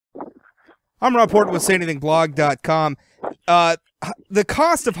I'm Rob Portman with SayAnythingBlog.com. The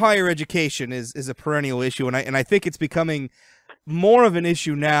cost of higher education is a perennial issue, and I think it's becoming more of an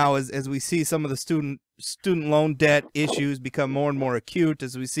issue now as we see some of the student loan debt issues become more and more acute,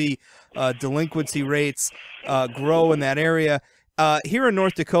 as we see delinquency rates grow in that area. Here in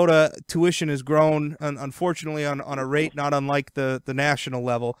North Dakota, tuition has grown, unfortunately, on a rate not unlike the national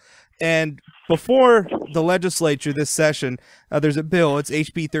level. And before the legislature this session, there's a bill, it's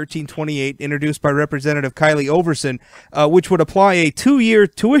HB 1328, introduced by Representative Kylie Oversen, which would apply a 2-year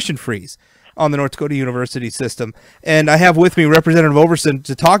tuition freeze on the North Dakota University System. And I have with me Representative Oversen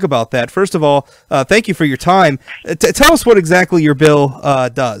to talk about that. First of all, thank you for your time. Tell us what exactly your bill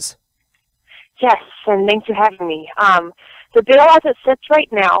does. Yes, and thanks for having me. The bill as it sits right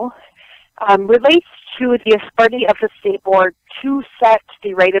now relates to the authority of the state board to set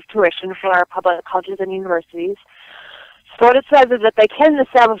the rate of tuition for our public colleges and universities. So what it says is that they can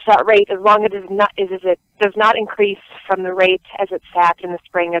establish that rate as long as it does not increase from the rate as it sat in the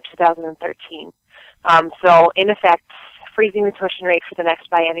spring of 2013. So in effect, freezing the tuition rate for the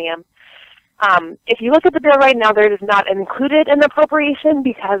next biennium. If you look at the bill right now, there is not included an appropriation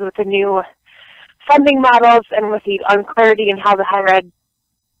because with the new funding models and with the unclarity in how the higher ed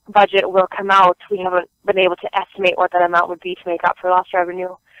budget will come out, we haven't been able to estimate what that amount would be to make up for lost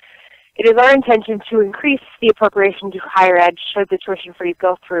revenue. It is our intention to increase the appropriation to higher ed should the tuition freeze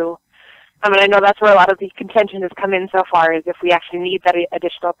go through. And I know that's where a lot of the contention has come in so far, is if we actually need that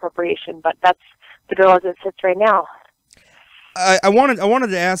additional appropriation, but that's the bill as it sits right now. I wanted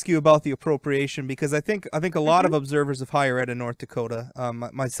to ask you about the appropriation because I think a lot of observers of higher ed in North Dakota,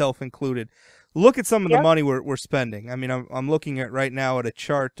 myself included, look at some of the money we're spending. I mean, I'm looking at right now at a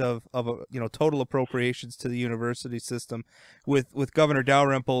chart of total appropriations to the university system, with Governor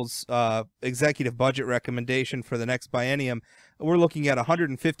Dalrymple's executive budget recommendation for the next biennium. We're looking at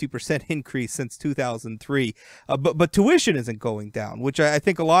 150% increase since 2003. But tuition isn't going down, which I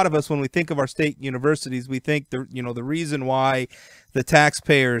think a lot of us, when we think of our state universities, we think the reason why the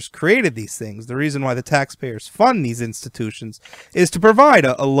taxpayers created these things, the reason why the taxpayers fund these institutions, is to provide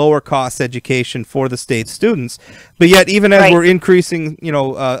a lower cost education for the state students. But yet, even as we're increasing,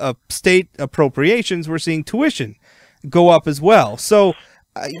 state appropriations, we're seeing tuition go up as well. So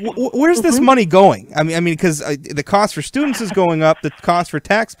where's this money going? I mean, because the cost for students is going up, the cost for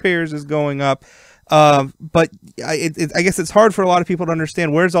taxpayers is going up, but I guess it's hard for a lot of people to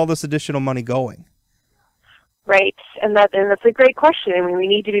understand where's all this additional money going. Right, and that's a great question. I mean, we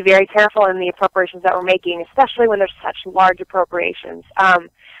need to be very careful in the appropriations that we're making, especially when there's such large appropriations.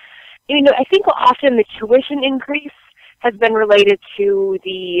 I think often the tuition increase has been related to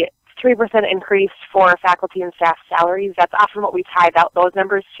the 3% increase for faculty and staff salaries. That's often what we tied out those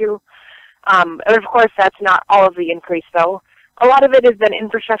numbers to. And of course, that's not all of the increase, though. A lot of it has been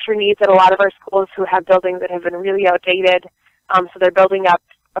infrastructure needs at a lot of our schools who have buildings that have been really outdated. So they're building up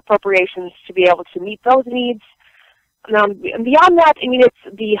appropriations to be able to meet those needs. And beyond that, I mean,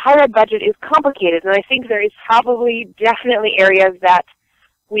 the higher ed budget is complicated, and I think there is definitely areas that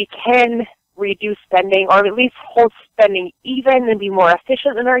we can reduce spending, or at least hold spending even and be more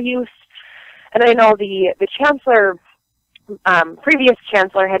efficient in our use. And I know the chancellor, previous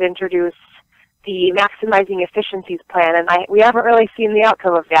chancellor, had introduced the maximizing efficiencies plan, and we haven't really seen the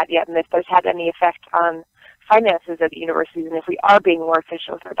outcome of that yet, and if there's had any effect on finances at the universities, and if we are being more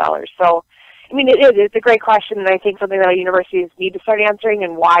efficient with our dollars. So, I mean, it's a great question, and I think something that our universities need to start answering,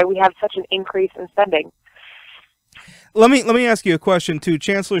 and why we have such an increase in spending. Let me ask you a question too.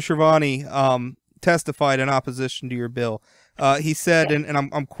 Chancellor Shervani testified in opposition to your bill. He said, and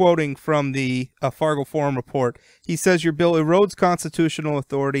I'm quoting from the Fargo Forum report, he says your bill erodes constitutional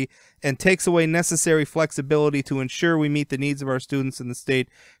authority and takes away necessary flexibility to ensure we meet the needs of our students in the state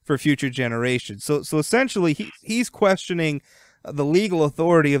for future generations. So essentially, he's questioning the legal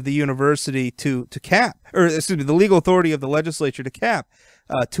authority of the university to cap, or excuse me, the legal authority of the legislature to cap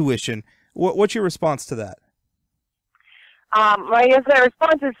tuition. What's your response to that? I guess my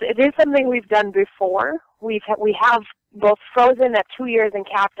response is it is something we've done before. We have both frozen at 2 years and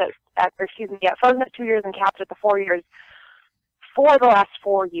capped frozen at 2 years and capped at the 4 years for the last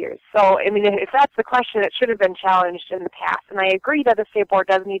 4 years. So, I mean, if that's the question, it should have been challenged in the past. And I agree that the state board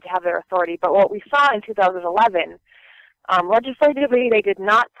does need to have their authority. But what we saw in 2011, legislatively, they did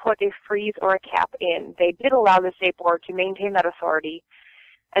not put a freeze or a cap in. They did allow the state board to maintain that authority.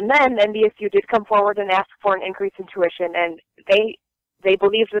 And then NDSU did come forward and ask for an increase in tuition, and they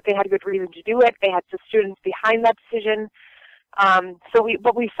believed that they had good reason to do it. They had the students behind that decision.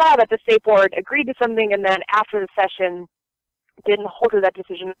 But we saw that the state board agreed to something, and then after the session didn't hold to that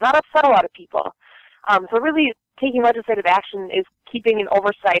decision. That upset a lot of people. So really, taking legislative action is keeping an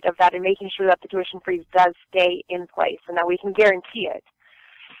oversight of that and making sure that the tuition freeze does stay in place and that we can guarantee it.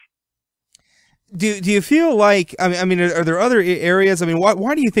 Do you feel like, I mean, are there other areas? I mean,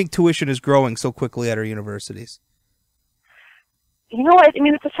 why do you think tuition is growing so quickly at our universities? You know what? I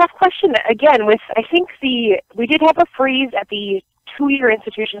mean, it's a tough question. Again, I think we did have a freeze at the 2-year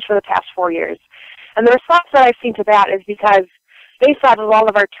institutions for the past 4 years. And the response that I've seen to that is because they saw that all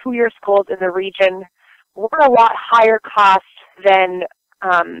of our 2-year schools in the region were a lot higher cost than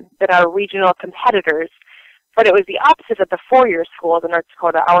our regional competitors. But it was the opposite of the 4-year schools in North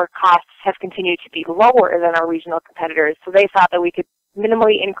Dakota. Our costs have continued to be lower than our regional competitors. So they thought that we could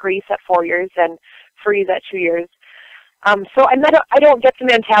minimally increase at 4 years and freeze at 2 years. So I don't get the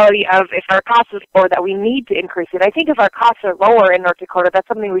mentality of if our cost is lower that we need to increase it. I think if our costs are lower in North Dakota, that's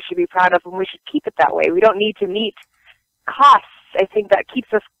something we should be proud of and we should keep it that way. We don't need to meet costs. I think that keeps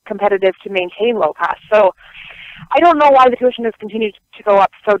us competitive to maintain low costs. So I don't know why the tuition has continued to go up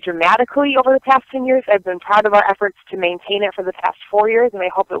so dramatically over the past 10 years. I've been proud of our efforts to maintain it for the past 4 years, and I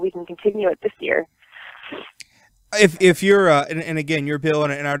hope that we can continue it this year. If you're and again, your bill,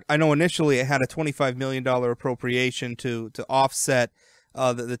 and I know initially it had a $25 million appropriation to offset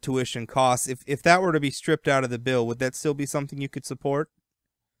the tuition costs. If that were to be stripped out of the bill, would that still be something you could support?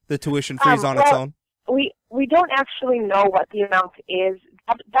 The tuition freeze on its own? We don't actually know what the amount is.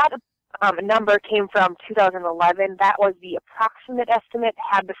 That number came from 2011. That was the approximate estimate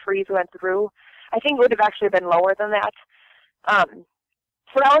had the freeze went through. I think it would have actually been lower than that.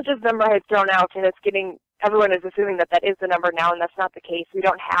 Forelige's number has thrown out, and everyone is assuming that that is the number now, and that's not the case. We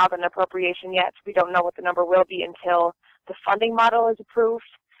don't have an appropriation yet. We don't know what the number will be until the funding model is approved.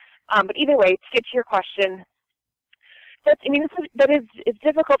 But either way, to get to your question, it's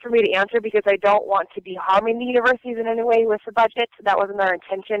difficult for me to answer because I don't want to be harming the universities in any way with the budget. That wasn't our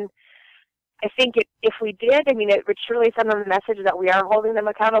intention. I think if we did, it would surely send them a message that we are holding them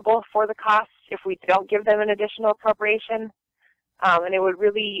accountable for the costs if we don't give them an additional appropriation. And it would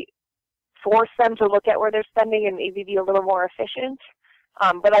really force them to look at where they're spending and maybe be a little more efficient.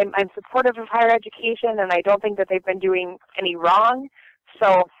 But I'm supportive of higher education, and I don't think that they've been doing any wrong.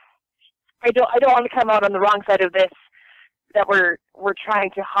 So I don't want to come out on the wrong side of this, that we're trying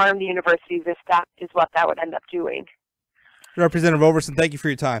to harm the universities if that is what that would end up doing. Representative Oversen, thank you for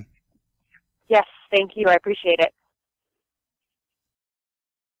your time. Yes, thank you. I appreciate it.